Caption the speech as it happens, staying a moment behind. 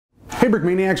Hey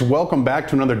Brickmaniacs, welcome back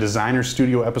to another Designer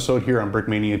Studio episode here on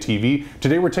Brickmania TV.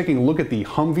 Today we're taking a look at the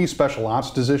Humvee Special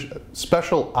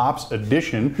Ops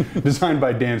Edition designed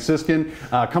by Dan Siskin.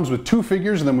 Comes with 2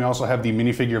 figures, and then we also have the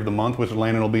minifigure of the month, which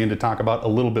Landon will be in to talk about a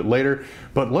little bit later.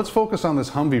 But let's focus on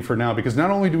this Humvee for now, because not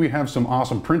only do we have some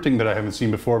awesome printing that I haven't seen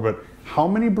before, but how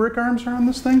many brick arms are on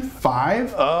this thing?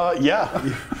 5?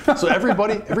 Yeah. So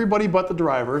everybody but the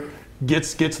driver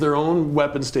gets their own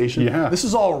weapon station. Yeah. This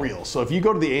is all real. So if you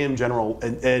go to the AM General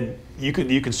and you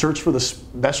can search for the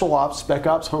Special Ops Spec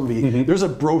Ops Humvee, there's a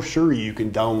brochure you can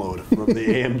download from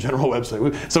the AM General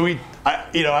website. So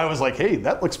I was like, hey,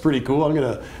 that looks pretty cool.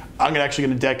 I'm actually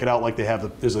gonna deck it out like they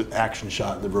have. There's an action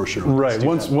shot in the brochure. Right.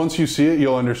 Once you see it,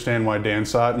 you'll understand why Dan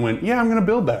saw it and went, yeah, I'm gonna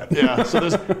build that. Yeah. So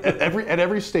there's at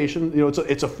every station, it's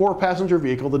a 4-passenger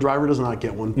vehicle. The driver does not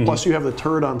get one. Plus you have the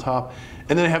turret on top, and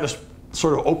then they have this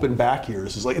sort of open back here.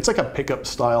 It's like a pickup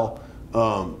style,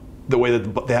 the way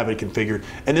that they have it configured.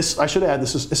 And this, I should add,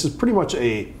 this is pretty much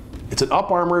it's an up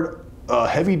armored,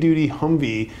 heavy duty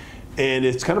Humvee, and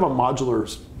it's kind of a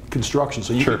modular construction.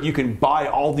 So you can buy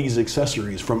all these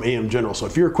accessories from AM General. So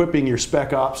if you're equipping your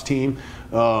Spec Ops team,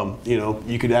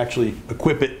 you could actually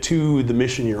equip it to the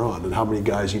mission you're on and how many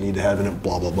guys you need to have in it,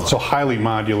 blah, blah, blah. So highly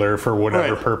modular for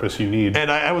whatever purpose you need.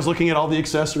 And I was looking at all the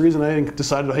accessories, and I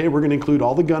decided, hey, we're going to include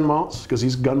all the gun mounts, because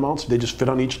these gun mounts, they just fit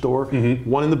on each door.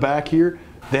 One in the back here.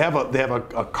 They have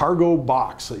a cargo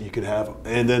box that you could have,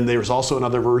 and then there's also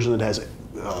another version that has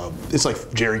it's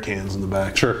like jerry cans in the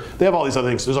back. Sure. They have all these other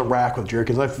things. There's a rack with jerry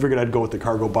cans. I figured I'd go with the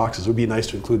cargo boxes. It would be nice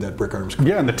to include that brick arms.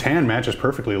 Yeah, and the tan matches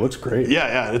perfectly. It looks great.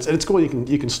 Yeah. It's cool.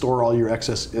 You can store all your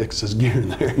excess gear in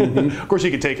there. Of course, you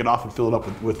can take it off and fill it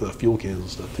up with fuel cans and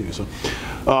stuff too. So,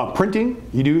 printing,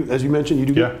 you do, as you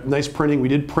mentioned, get nice printing. We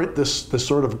did print this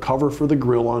sort of cover for the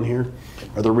grill on here,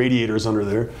 or the radiators under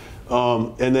there.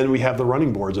 And then we have the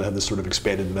running boards that have this sort of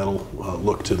expanded metal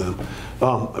look to them.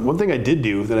 One thing I did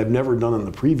do that I've never done in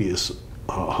the previous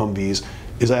Humvees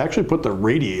is I actually put the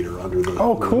radiator under the.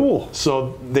 Oh, cool!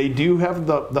 So they do have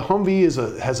the Humvee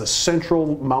has a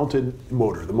central mounted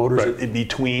motor. The motor's in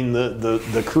between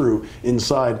the crew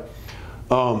inside,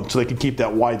 so they can keep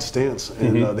that wide stance,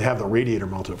 and they have the radiator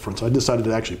mounted up front. So I decided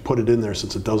to actually put it in there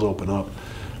since it does open up.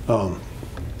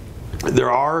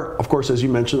 There are, of course, as you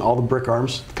mentioned, all the brick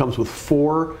arms. It comes with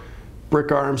 4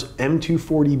 brick arms,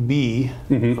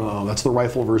 M240B. That's the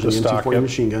rifle version of the M240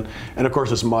 machine gun, and of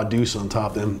course, it's Mod Deuce on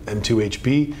top,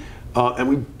 M2HB. And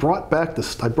we brought back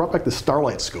I brought back the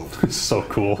Starlight scope. It's so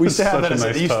cool. We used to have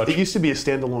that. It used to be a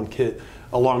standalone kit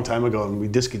a long time ago, and we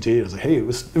discontinued. I was like, hey, it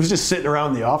was just sitting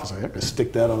around the office. I'm gonna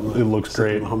stick that on the. It looks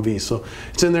great. On the Humvee. So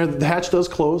it's in there. The hatch does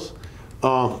close.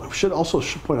 I should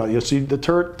point out, see, the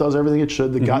turret does everything it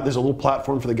should. There's a little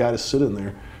platform for the guy to sit in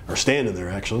there, or stand in there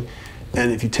actually.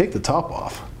 And if you take the top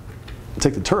off,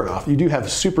 take the turret off, you do have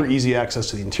super easy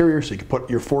access to the interior, so you can put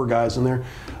your 4 guys in there.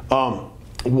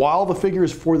 While the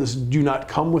figures for this do not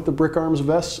come with the brick arms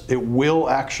vests,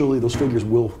 those figures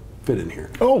will fit in here.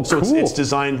 Oh, so cool. it's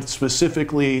designed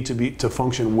specifically to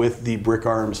function with the brick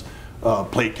arms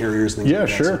plate carriers, things like that.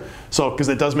 Sure. So because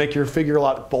it does make your figure a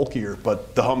lot bulkier,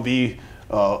 but the Humvee,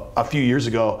 a few years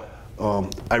ago,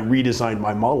 I redesigned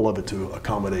my model of it to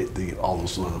accommodate all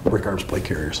those brick arms plate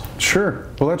carriers. Sure.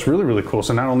 Well, that's really, really cool.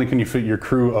 So not only can you fit your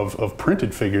crew of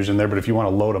printed figures in there, but if you want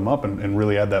to load them up and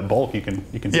really add that bulk, you can.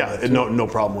 Yeah, no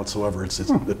problem whatsoever. It's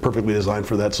perfectly designed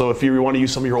for that. So if you want to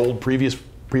use some of your old previous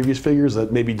figures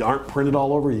that maybe aren't printed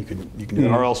all over, you can do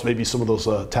that, or else maybe some of those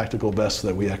tactical vests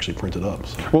that we actually printed up.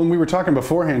 So. Well, and we were talking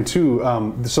beforehand too.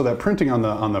 So that printing on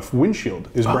the windshield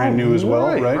is brand new as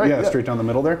well, right? Yeah, straight down the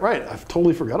middle there. Right. I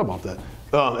totally forgot about that.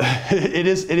 It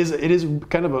is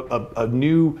kind of a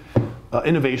new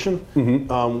innovation.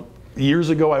 Years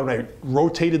ago, when I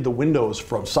rotated the windows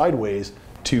from sideways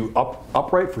to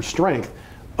upright for strength,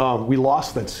 we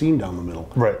lost that seam down the middle.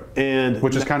 Right. And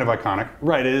which is kind of iconic.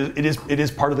 Right. It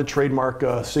is part of the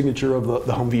trademark signature of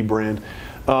the Humvee brand.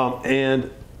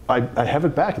 And I have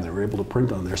it back, and they were able to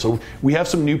print on there. So we have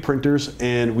some new printers,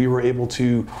 and we were able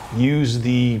to use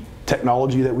the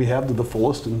technology that we have to the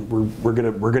fullest, and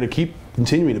we're gonna keep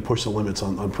continuing to push the limits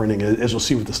on printing, as you'll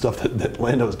see with the stuff that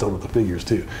Lando has done with the figures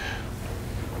too.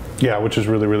 Yeah, which is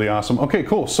really, really awesome. Okay,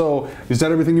 cool. So is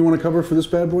that everything you want to cover for this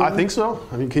bad boy? I think so.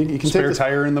 I mean, you can spare take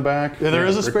tire in the back. Yeah, there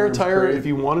is a spare tire. If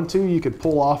you wanted to, you could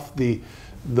pull off the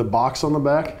box on the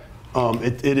back.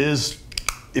 It is.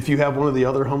 If you have one of the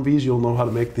other Humvees, you'll know how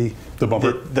to make the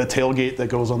bumper, the tailgate that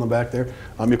goes on the back there.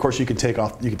 Of course, you can take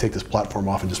this platform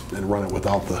off and run it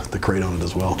without the crate on it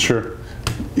as well. Sure.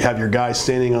 You have your guy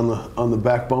standing on the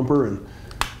back bumper, and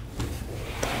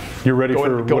you're ready go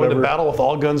for into battle with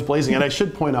all guns blazing. And I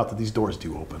should point out that these doors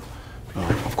do open.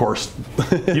 Of course,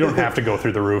 You don't have to go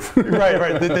through the roof.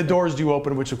 right. The doors do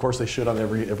open, which of course they should on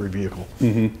every vehicle.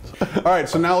 All right,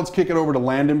 so now let's kick it over to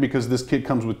Landon because this kit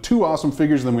comes with 2 awesome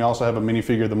figures, and then we also have a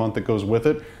minifigure of the month that goes with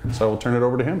it. So we'll turn it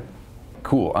over to him.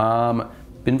 Cool.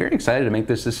 Been very excited to make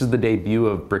this. This is the debut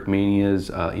of Brickmania's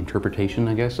interpretation,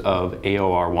 I guess, of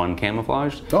AOR1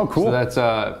 camouflage. Oh, cool. So that's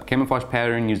a camouflage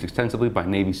pattern used extensively by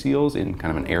Navy SEALs in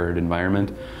kind of an arid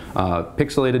environment.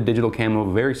 Pixelated digital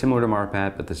camo, very similar to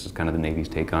Marpat, but this is kind of the Navy's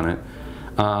take on it.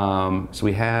 So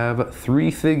we have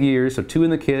 3 figures, so 2 in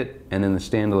the kit, and then the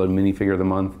standalone minifigure of the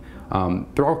month.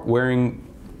 They're all wearing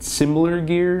similar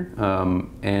gear,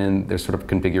 and there's sort of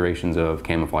configurations of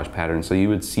camouflage patterns. So you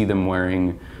would see them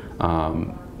wearing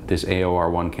this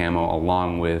AOR1 camo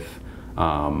along with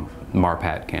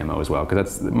Marpat camo as well,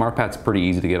 because Marpat's pretty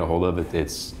easy to get a hold of.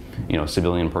 It's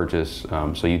civilian purchase,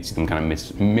 so you'd see them kind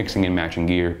of mixing and matching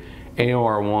gear.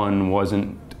 AOR1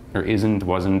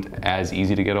 wasn't as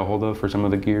easy to get a hold of for some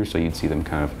of the gear, so you'd see them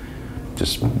kind of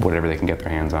just whatever they can get their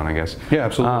hands on, I guess. Yeah,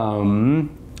 absolutely.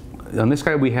 On this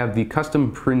guy we have the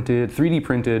custom printed, 3D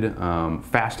printed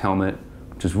fast helmet,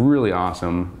 which is really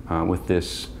awesome with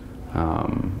this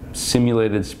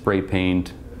simulated spray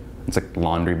paint. It's like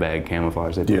laundry bag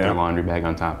camouflage. They put their laundry bag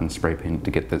on top and spray paint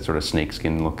to get that sort of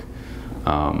snakeskin look.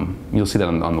 You'll see that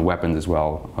on the weapons as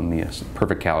well. On the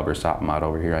perfect caliber SOP mod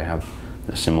over here, I have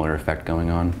a similar effect going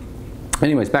on.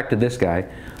 Anyways, back to this guy.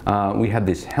 We have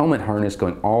this helmet harness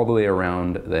going all the way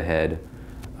around the head,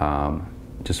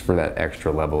 just for that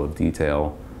extra level of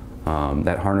detail.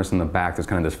 That harness in the back, there's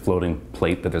kind of this floating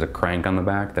plate that there's a crank on the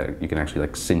back that you can actually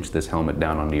like cinch this helmet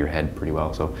down onto your head pretty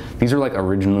well. So these are like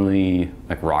originally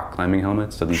like rock climbing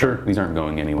helmets, so these aren't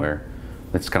going anywhere.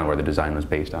 That's kind of where the design was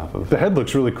based off of. The head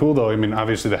looks really cool though. I mean,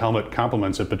 obviously the helmet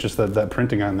complements it, but just that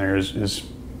printing on there is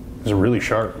really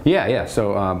sharp. Yeah.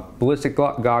 So ballistic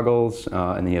goggles,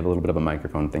 and then you have a little bit of a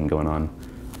microphone thing going on.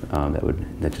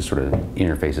 That just sort of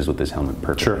interfaces with this helmet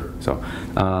perfectly. Sure.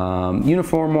 So,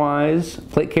 uniform-wise,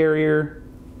 plate carrier,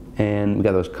 and we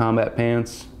got those combat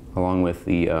pants, along with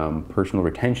the personal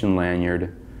retention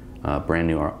lanyard, brand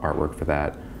new artwork for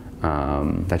that.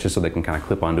 That's just so they can kind of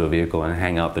clip onto a vehicle and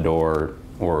hang out the door,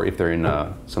 or if they're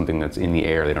in something that's in the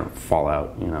air, they don't fall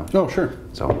out, Oh, sure.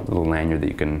 So a little lanyard that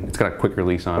you can, it's got a quick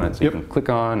release on it, so you can click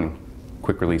on and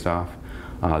quick release off.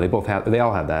 They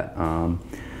all have that.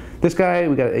 This guy,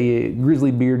 we got a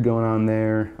grizzly beard going on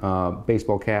there,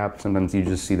 baseball cap. Sometimes you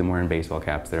just see them wearing baseball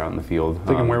caps there out in the field.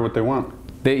 They can wear what they want.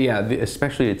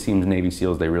 Especially it seems Navy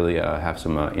SEALs, they really have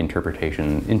some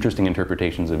interesting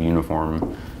interpretations of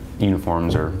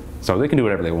uniforms, so they can do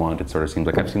whatever they want. It sort of seems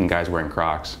like I've seen guys wearing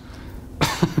Crocs.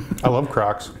 I love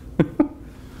Crocs. I'm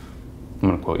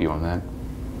gonna quote you on that.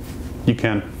 You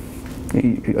can.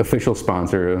 Official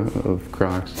sponsor of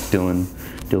Crocs, Dylan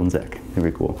Zeck.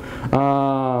 Very cool.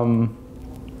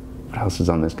 What else is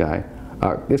on this guy?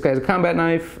 This guy has a combat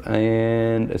knife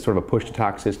and a sort of a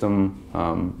push-to-talk system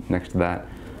next to that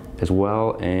as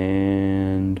well.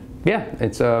 And yeah,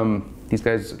 it's these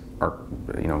guys are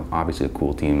obviously a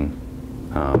cool team.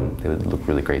 They would look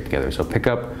really great together. So pick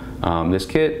up this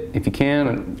kit if you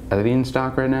can. Are they in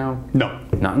stock right now? No,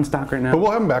 not in stock right now. But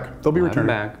we'll have them back. They'll be returned.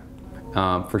 Back.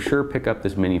 For sure, pick up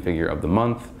this minifigure of the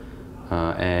month,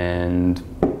 and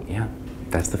yeah,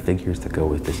 that's the figures that go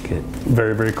with this kit.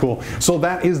 Very, very cool. So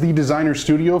that is the designer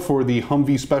studio for the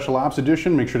Humvee Special Ops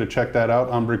Edition. Make sure to check that out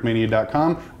on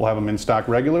brickmania.com. We'll have them in stock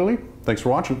regularly. Thanks for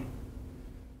watching.